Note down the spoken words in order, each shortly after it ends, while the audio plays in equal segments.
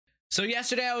So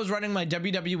yesterday I was running my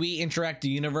WWE Interactive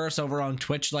Universe over on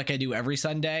Twitch like I do every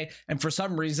Sunday, and for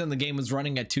some reason the game was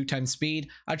running at 2x speed.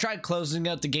 I tried closing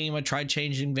out the game, I tried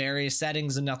changing various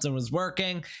settings, and nothing was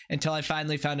working until I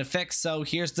finally found a fix. So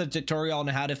here's the tutorial on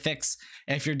how to fix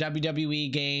if your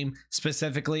WWE game,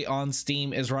 specifically on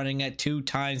Steam, is running at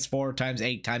 2x,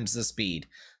 4x, 8x the speed.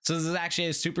 So this is actually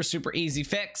a super easy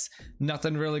fix,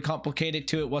 nothing really complicated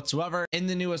to it whatsoever. In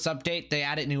the newest update, they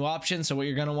added new options. So what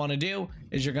you're going to want to do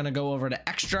is you're going to go over to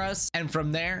extras, and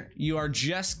from there you are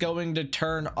just going to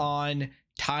turn on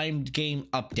timed game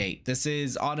update. This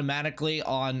is automatically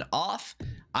on off.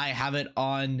 I have it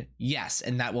on yes,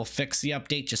 and that will fix the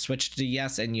update. Just switch to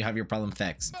yes and you have your problem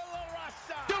fixed.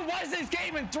 Dude, why is this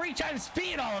game in 3x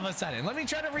speed all of a sudden? Let me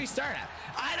try to restart it.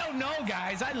 I don't know,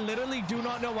 guys. I literally do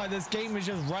not know why this game is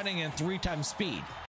just running in 3x speed.